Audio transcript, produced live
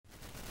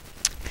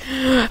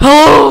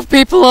Hello,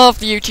 people of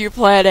the YouTube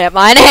planet.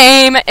 My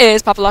name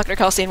is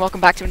HIfreind03, and welcome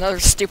back to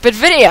another stupid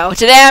video.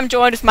 Today I'm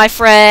joined with my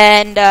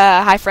friend,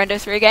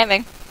 HIfreind03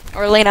 Gaming,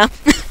 or Lena.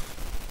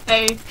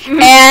 Hey.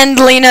 And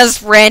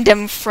Lena's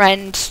random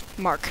friend,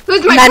 Mark.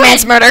 Who's my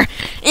MadMansMurder?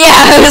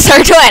 Yeah, who's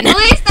her twin? At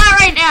least not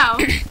right now.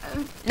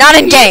 Not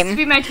in game.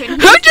 Be my twin.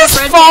 Who just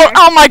followed?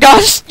 Oh my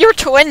gosh, your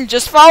twin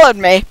just followed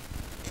me.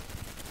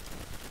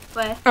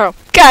 What? Oh,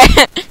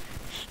 okay.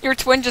 Your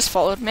twin just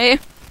followed me.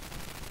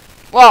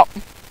 Well,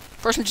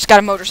 person just got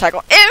a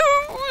motorcycle.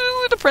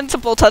 Ew, the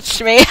principal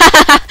touched me.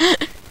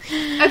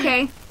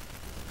 Okay.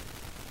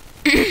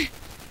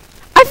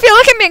 I feel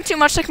like I'm being too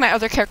much like my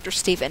other character,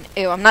 Steven.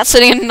 Ew, I'm not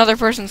sitting at another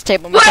person's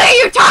table. What are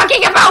you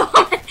talking about?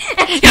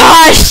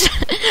 Gosh,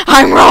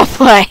 I'm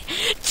roleplay.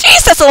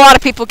 Jeez, that's a lot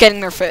of people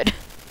getting their food.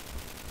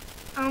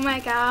 Oh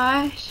my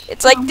gosh.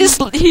 It's like this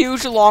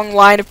huge long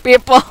line of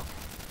people.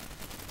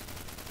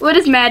 What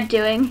is Mad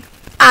doing?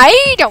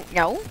 I don't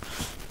know.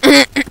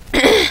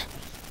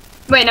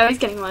 Wait, no, he's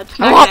getting lunch.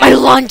 I want my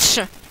lunch.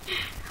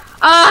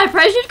 I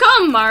probably should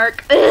call him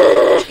Mark.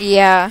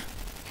 Yeah.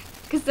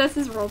 Because that's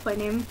his roleplay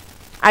name.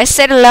 I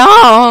sit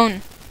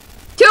alone.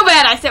 Too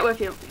bad I sit with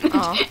you.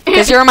 Oh,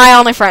 because you're my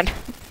only friend.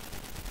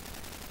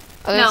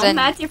 No,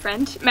 Matt's your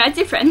friend. Matt's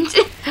your friend.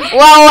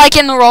 Well, like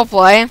in the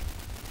roleplay.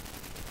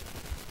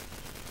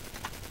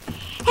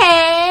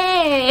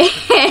 Hey.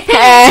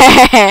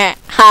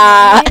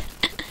 Ha.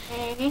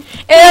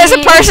 There's a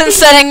person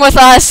sitting with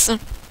us.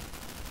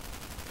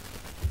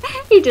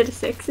 He did a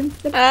 6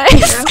 instead of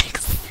 0.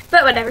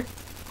 But whatever.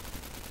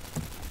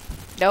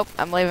 Nope,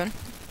 I'm leaving.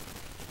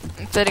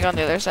 I'm sitting on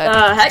the other side.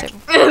 Heck.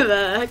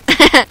 The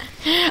heck.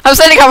 I'm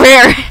sitting over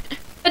here.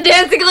 A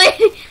dancing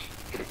lady.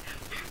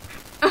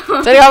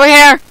 Sitting over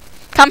here.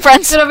 Come,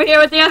 friends. Sit over here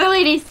with the other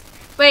ladies.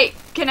 Wait,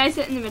 can I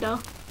sit in the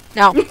middle?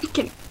 No,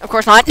 of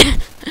course not.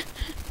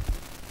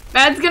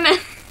 Matt's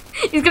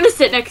he's gonna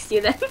sit next to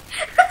you then.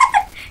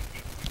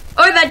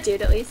 Or that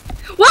dude, at least.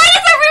 Why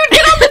does everyone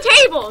get on the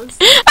tables?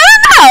 I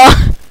don't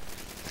know.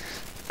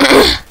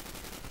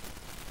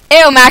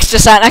 Ew, Max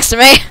just sat next to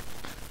me.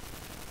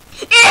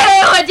 Ew,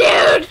 a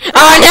dude!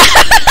 Oh no!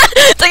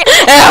 It's like,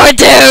 ew,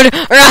 dude,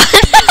 run!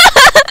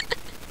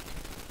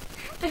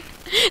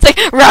 It's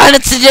like, run,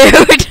 it's a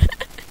dude.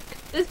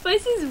 This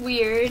place is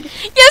weird.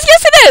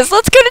 Yes, it is.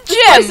 Let's go to gym.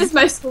 This place is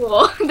my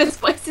school. This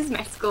place is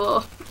my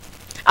school.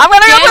 I'm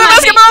gonna go put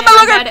basketball in my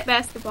locker. Bad at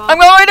basketball. I'm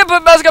going to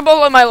put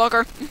basketball in my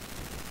locker.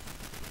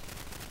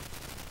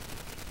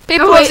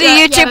 People of the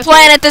YouTube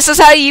planet, this is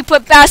how you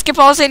put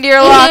basketballs into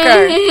your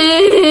locker.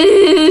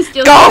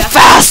 Go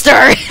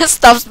faster!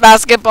 Stuffs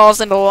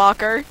basketballs into the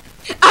locker.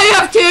 I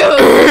have 2!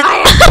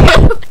 I have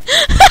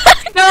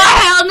 2! No,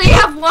 I only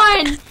have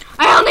 1!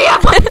 I only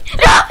have 1!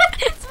 No,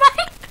 it's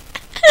mine!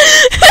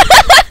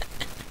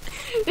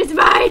 It's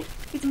mine!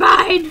 It's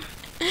mine!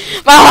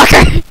 My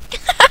locker!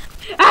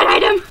 An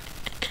item!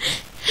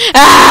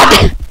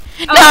 Ah!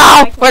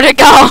 No! Where'd it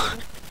go?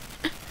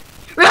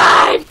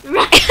 Run!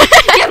 Run!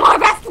 Get more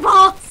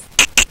basketballs!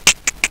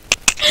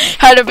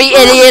 How to be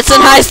idiots in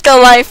high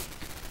school life.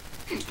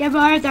 Get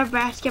more of the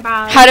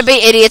basketballs. How to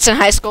be idiots in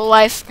high school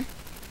life.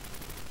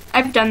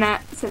 I've done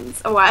that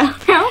since a while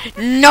now.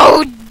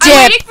 No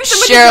dip,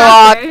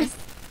 Sherlock.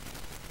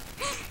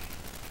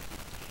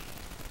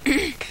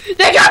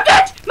 They dropped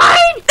it!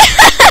 Mine!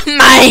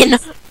 Mine!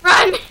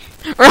 Run!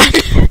 Run!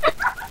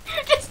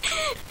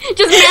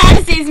 just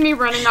Matt sees me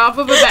running off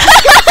of a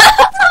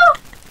basketball.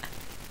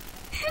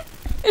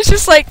 It's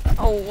just like,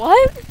 oh,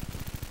 what?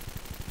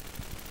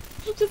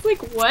 Just like,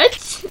 what?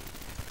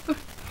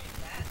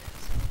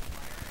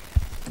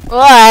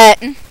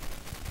 What?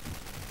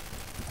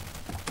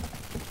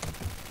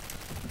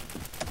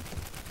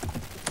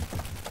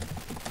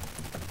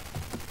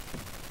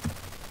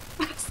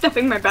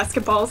 Stuffing my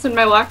basketballs in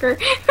my locker.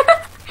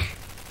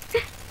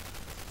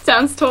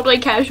 Sounds totally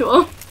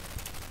casual.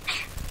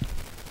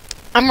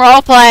 I'm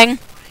role-playing.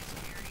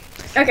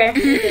 Okay,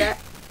 you do that.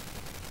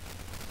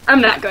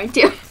 I'm not going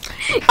to.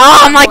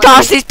 Oh my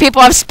gosh, these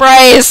people have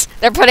sprays.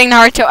 They're putting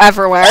Naruto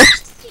everywhere.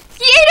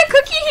 He ate a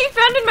cookie he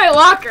found in my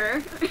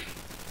locker.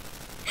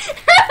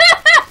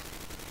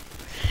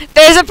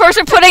 There's a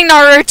person putting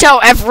Naruto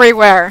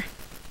everywhere.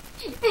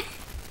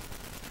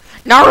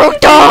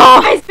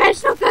 Naruto! My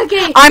special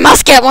cookie! I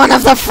must get one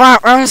of the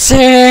front row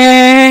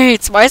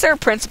seats. Why is there a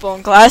principal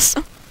in class?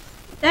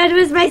 That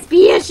was my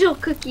special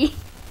cookie.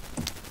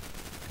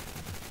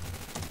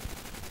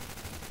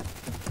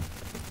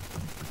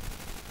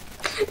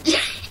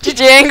 Did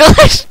you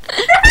English?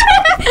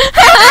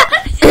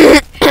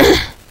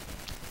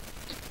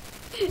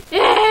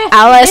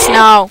 Alice,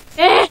 no.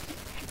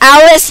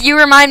 Alice, you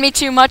remind me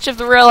too much of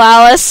the real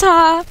Alice.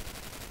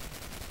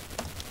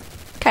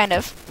 Kind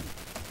of.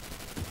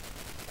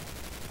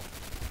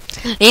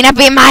 Lena,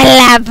 be my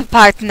lab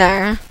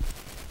partner.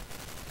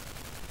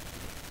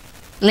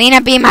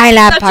 Lena, be my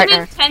lab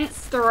partner. Such an intense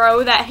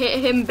throw that hit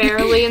him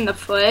barely in the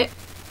foot.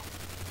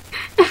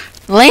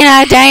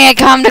 Lena, dang it,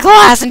 come to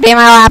class and be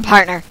my lab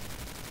partner.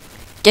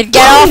 Get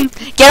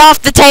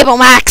off the table,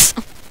 Max.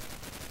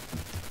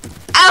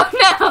 Oh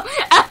no!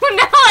 Oh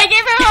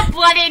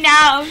bloody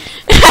nose.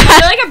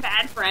 You're like a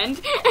bad friend.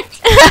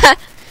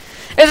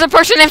 There's a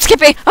person named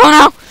Skippy.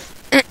 Oh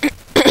no.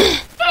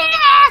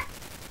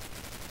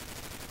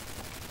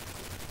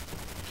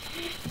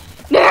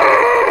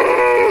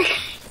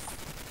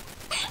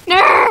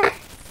 Nerd.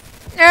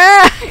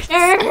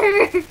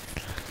 Nerd.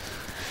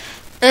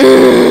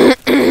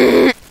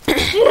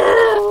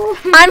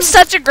 I'm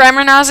such a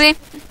grammar Nazi.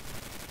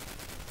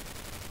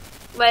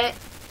 What?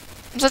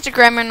 I'm such a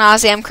grammar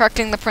Nazi. I'm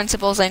correcting the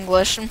principal's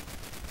English.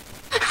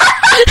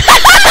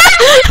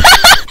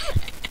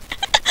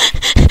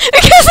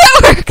 Because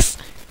that works.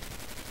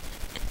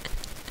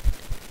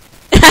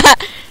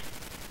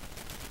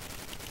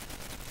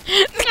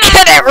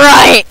 Get it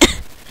right.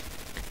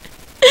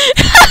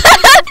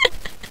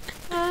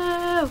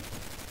 Oh.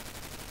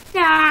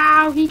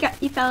 No, he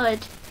fell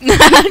it.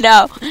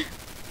 No.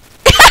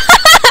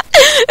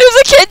 There's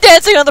a kid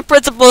dancing on the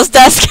principal's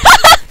desk.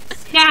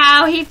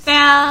 No, he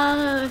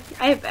fell.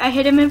 I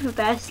hit him with a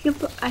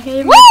basketball. I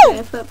hit him Woo! with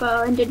a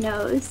football in the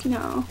nose.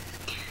 No.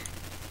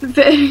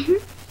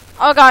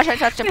 Oh gosh, I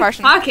touched a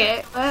person.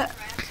 Pocket. What?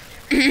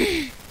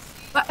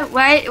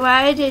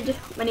 Why did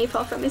money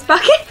fall from his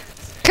pocket?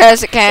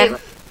 Cause it can.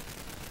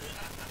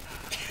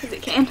 Because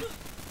it can.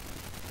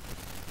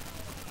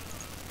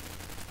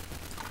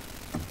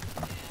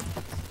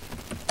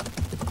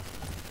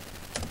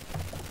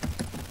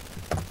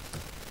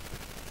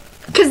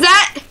 Cause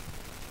that.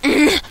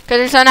 Cause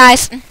you're so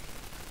nice.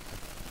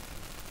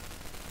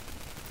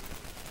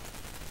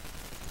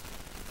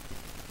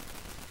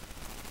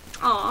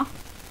 Aw.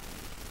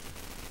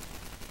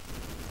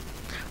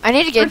 I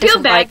need to get a I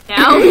feel different bad bike.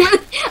 now.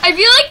 I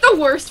feel like the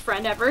worst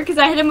friend ever because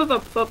I hit him with a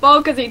football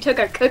because he took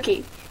a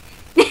cookie.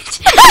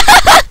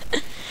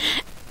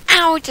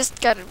 Ow,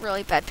 just got a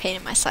really bad pain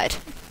in my side.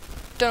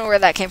 Don't know where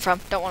that came from.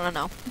 Don't want to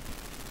know.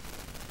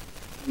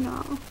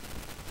 No.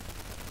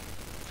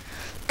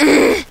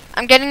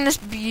 I'm getting this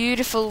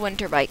beautiful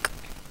winter bike.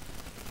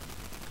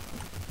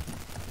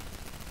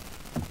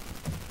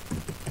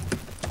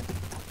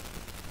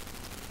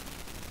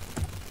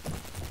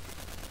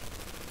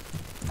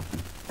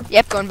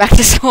 Yep, going back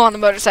to school on the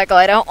motorcycle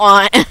I don't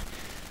want.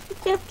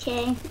 It's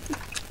okay.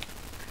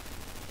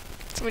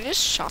 So we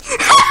just shot. He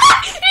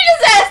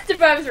just asked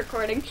if I was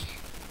recording.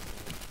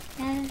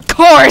 Of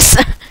course!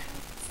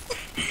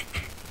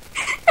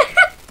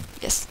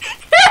 Yes.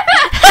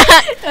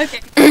 Okay.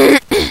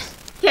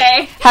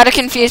 Okay. How to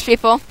confuse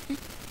people.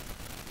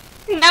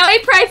 Now he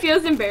probably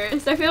feels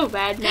embarrassed. I feel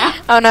bad now.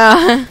 Oh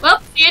no. Well,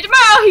 see you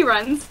tomorrow. He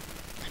runs.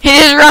 He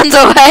just runs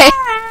away.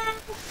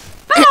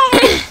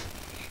 Bye.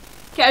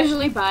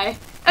 Casually bye.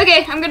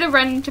 Okay, I'm gonna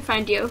run to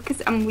find you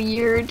because I'm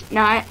weird.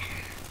 Not.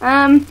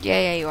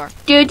 Yeah, you are.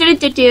 Do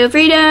freedom,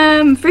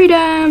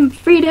 freedom, freedom,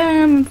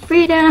 freedom,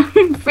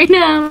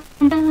 freedom,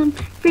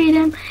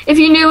 freedom. If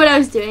you knew what I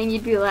was doing,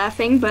 you'd be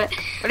laughing. But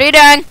What are you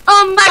doing?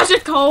 oh, my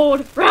shit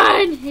cold.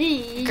 Run,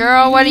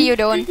 Girl, what are you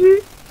doing?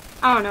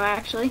 I don't know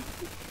actually.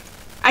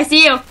 I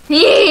see you.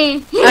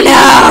 Oh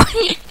no!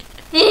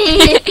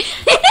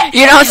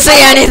 You don't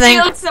see anything.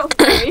 You look so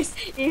nice.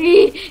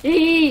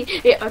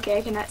 Okay,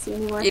 I cannot see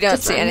anymore. You don't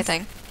Just see runs.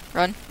 anything.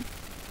 Run.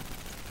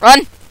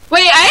 Run!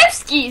 Wait, I have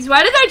skis.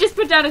 Why did I just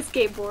put down a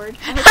skateboard?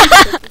 I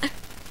hope you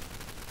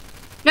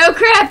no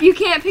crap, you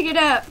can't pick it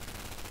up.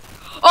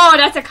 Oh,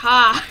 that's a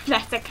car.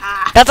 That's a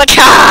car. That's a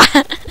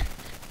car!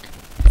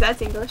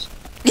 That's English.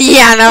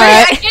 Yeah, no, Wait,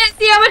 I right? can't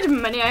see how much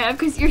money I have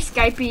because your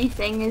Skypey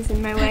thing is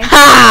in my way.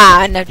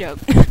 Ha! No joke.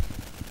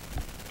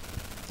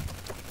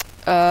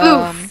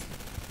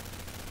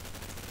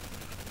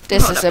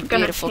 This Hold is up, a I'm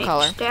gonna beautiful change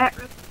color. that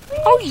real quick.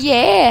 Oh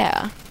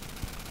yeah!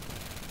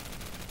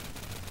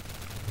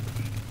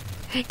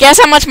 Guess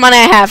how much money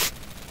I have?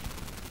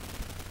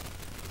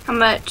 How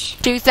much?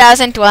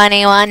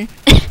 2021.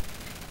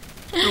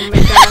 Oh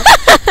my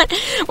god.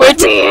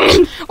 Wait,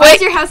 Man, why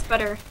is your house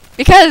better?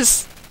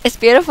 because it's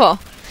beautiful.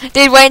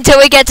 Dude, wait until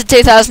we get to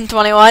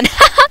 2021.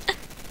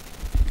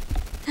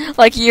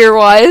 Like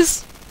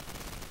year-wise.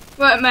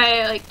 What,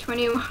 my like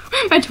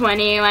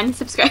 21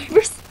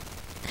 subscribers?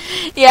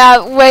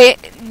 Yeah, wait.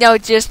 No,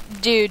 just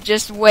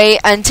wait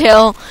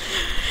until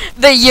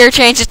the year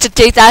changes to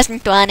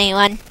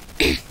 2021.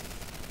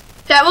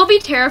 That will be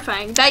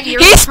terrifying. That year.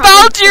 He will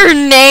spelled probably- your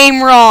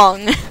name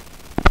wrong.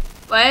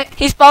 What?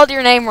 He spelled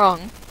your name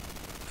wrong.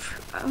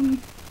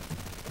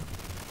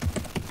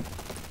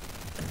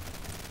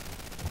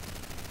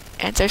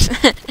 Answers.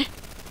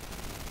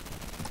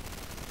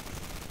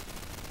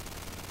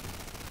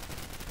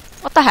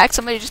 What the heck?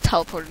 Somebody just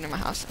teleported into my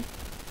house.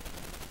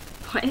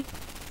 What?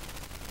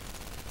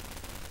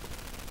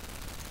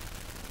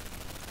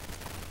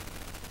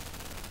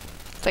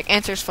 It's like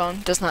answers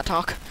phone, does not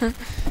talk.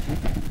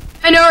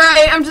 I know,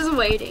 right? I'm just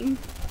waiting.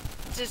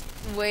 Just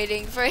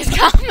waiting for his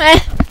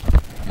comment.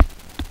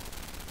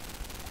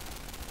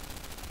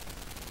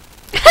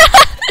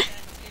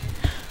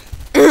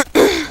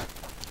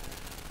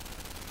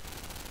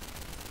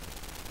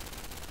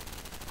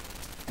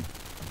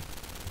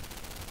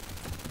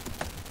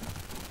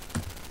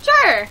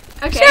 Sure.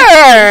 Okay.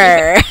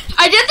 Sure.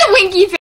 I did the winky face.